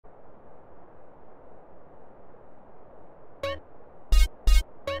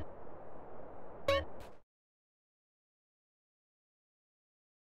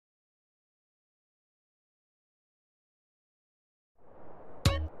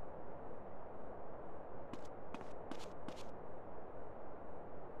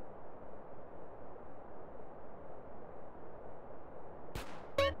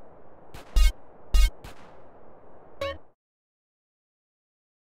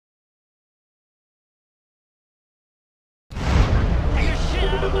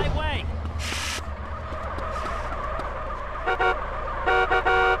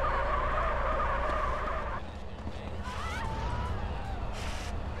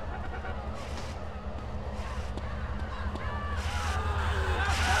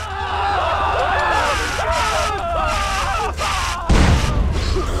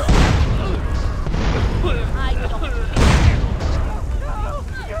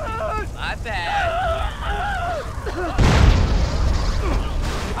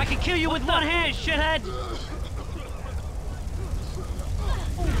kill you with one hand, shithead!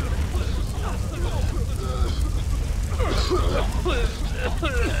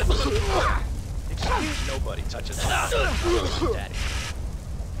 Excuse nobody touches that. Daddy.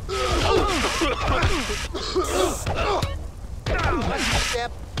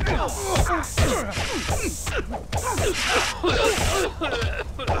 Step.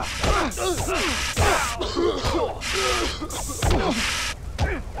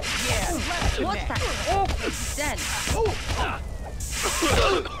 Yeah, what's that awful stench?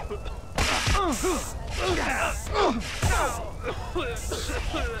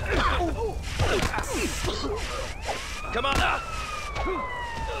 Come on now.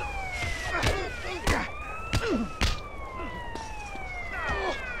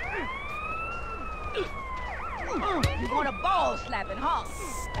 You want a ball slapping, huh?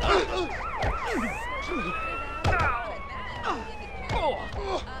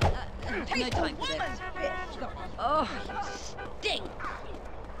 No time for this. Oh, you stink.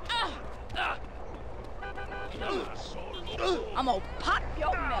 I'm gonna pop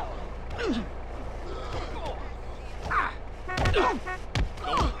your melon.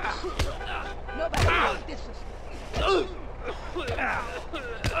 Nobody wants this.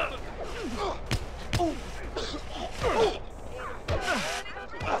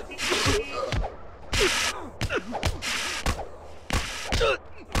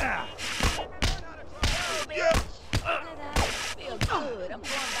 Feel good. I'm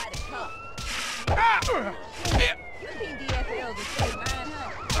going by the cup. You think DFL's a straight line,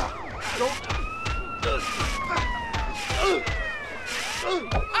 huh?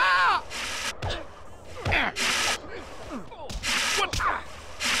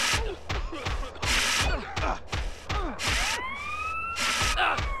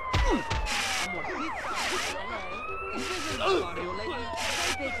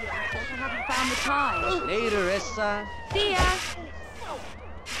 Later, Essa. See ya.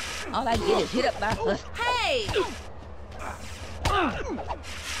 All I get is hit up by us. Hey!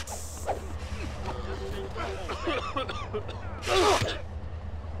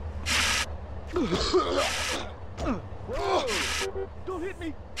 Don't hit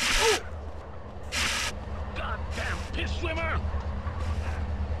me. Goddamn piss swimmer.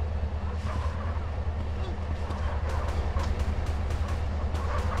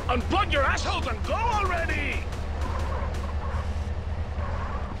 Unplug your assholes and go already!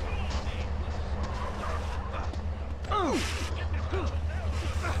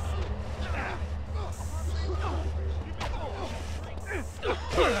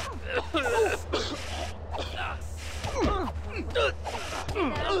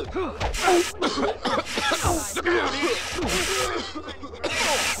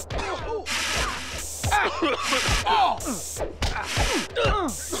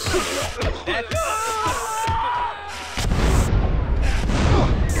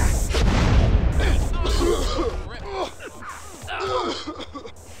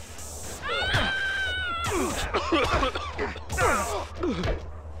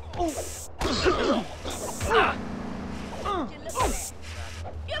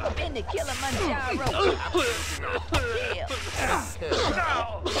 You ever been to Kilimanjaro?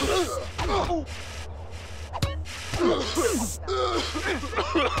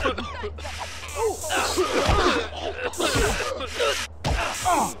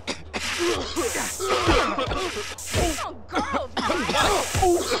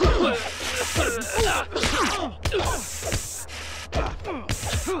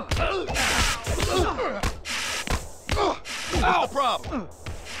 No problem.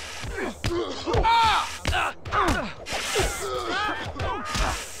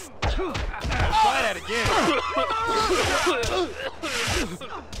 Try that again.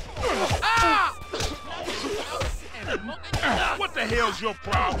 What the hell's your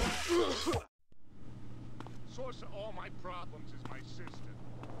problem? Source of all my problems is my sister.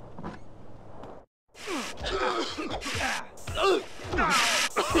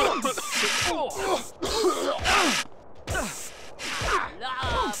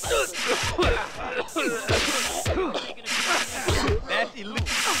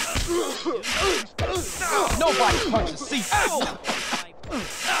 Nobody punches seat.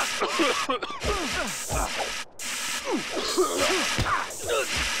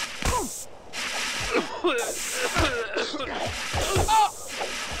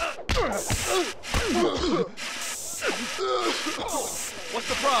 What's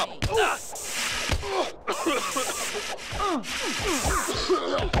the problem?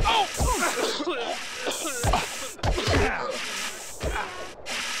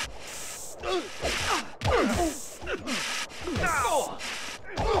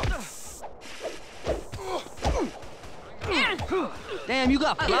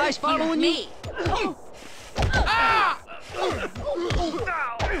 the flies following me.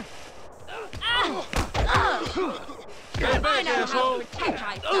 Stand back, asshole. Protect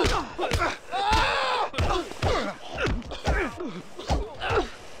myself.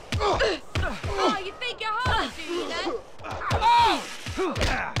 Oh, you think you're hard, do you then?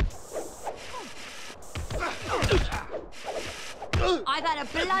 I've had a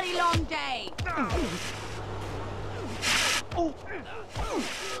bloody long day.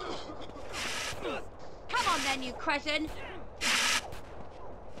 Come on then, you crescent.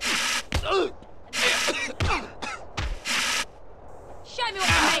 Show me what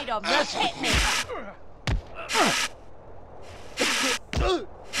you're made of. Just hit me.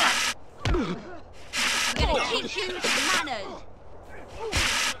 I'm gonna teach you some manners.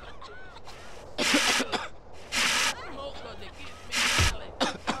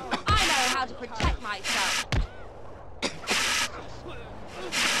 I know how to protect myself.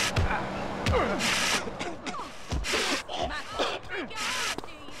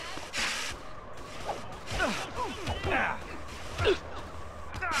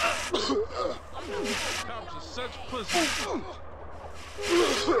 Cops are such pussies.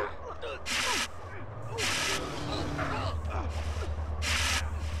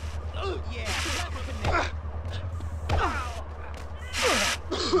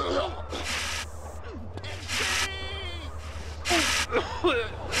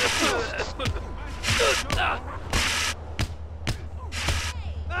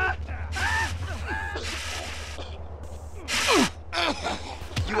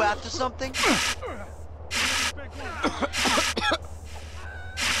 You after something?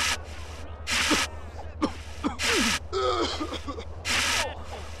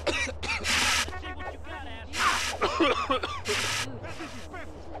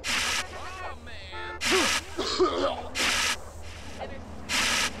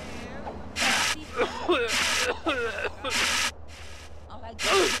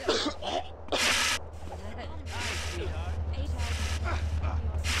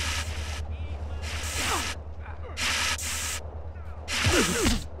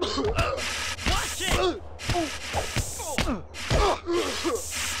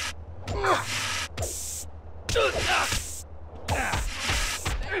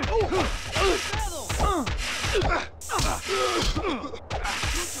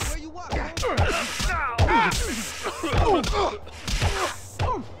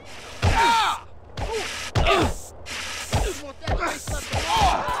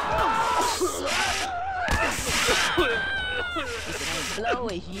 Blow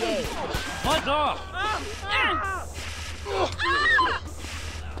is yay. What's off?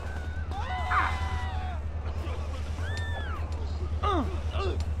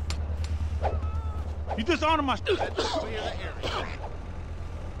 You dishonor my...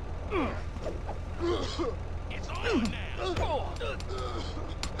 It's on now.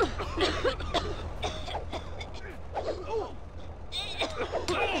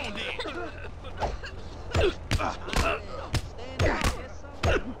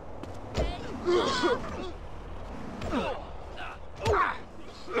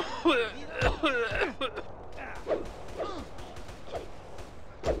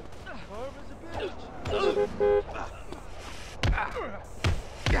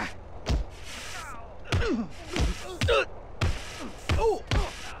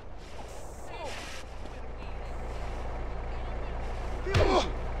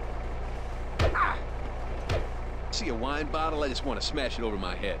 See a wine bottle, I just want to smash it over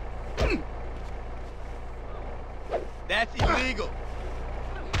my head. That's illegal.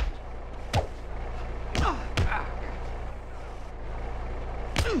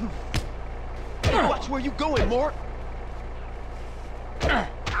 Watch where you going, Mort.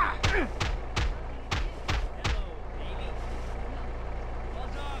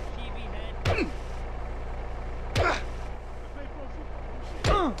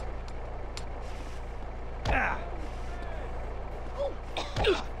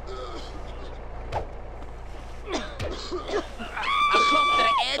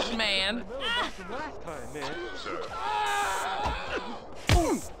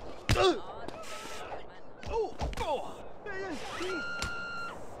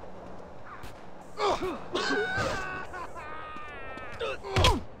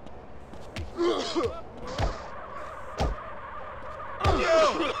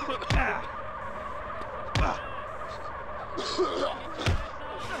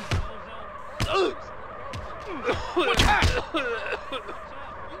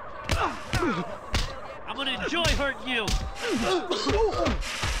 I'm gonna enjoy hurting you.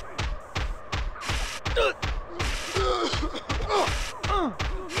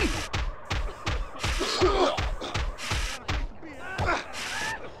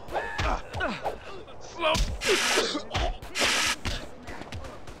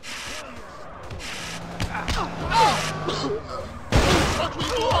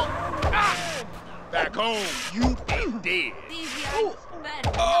 Back home, you ain't dead.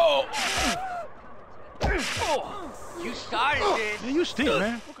 You started it. Man, you still,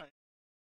 man. Okay.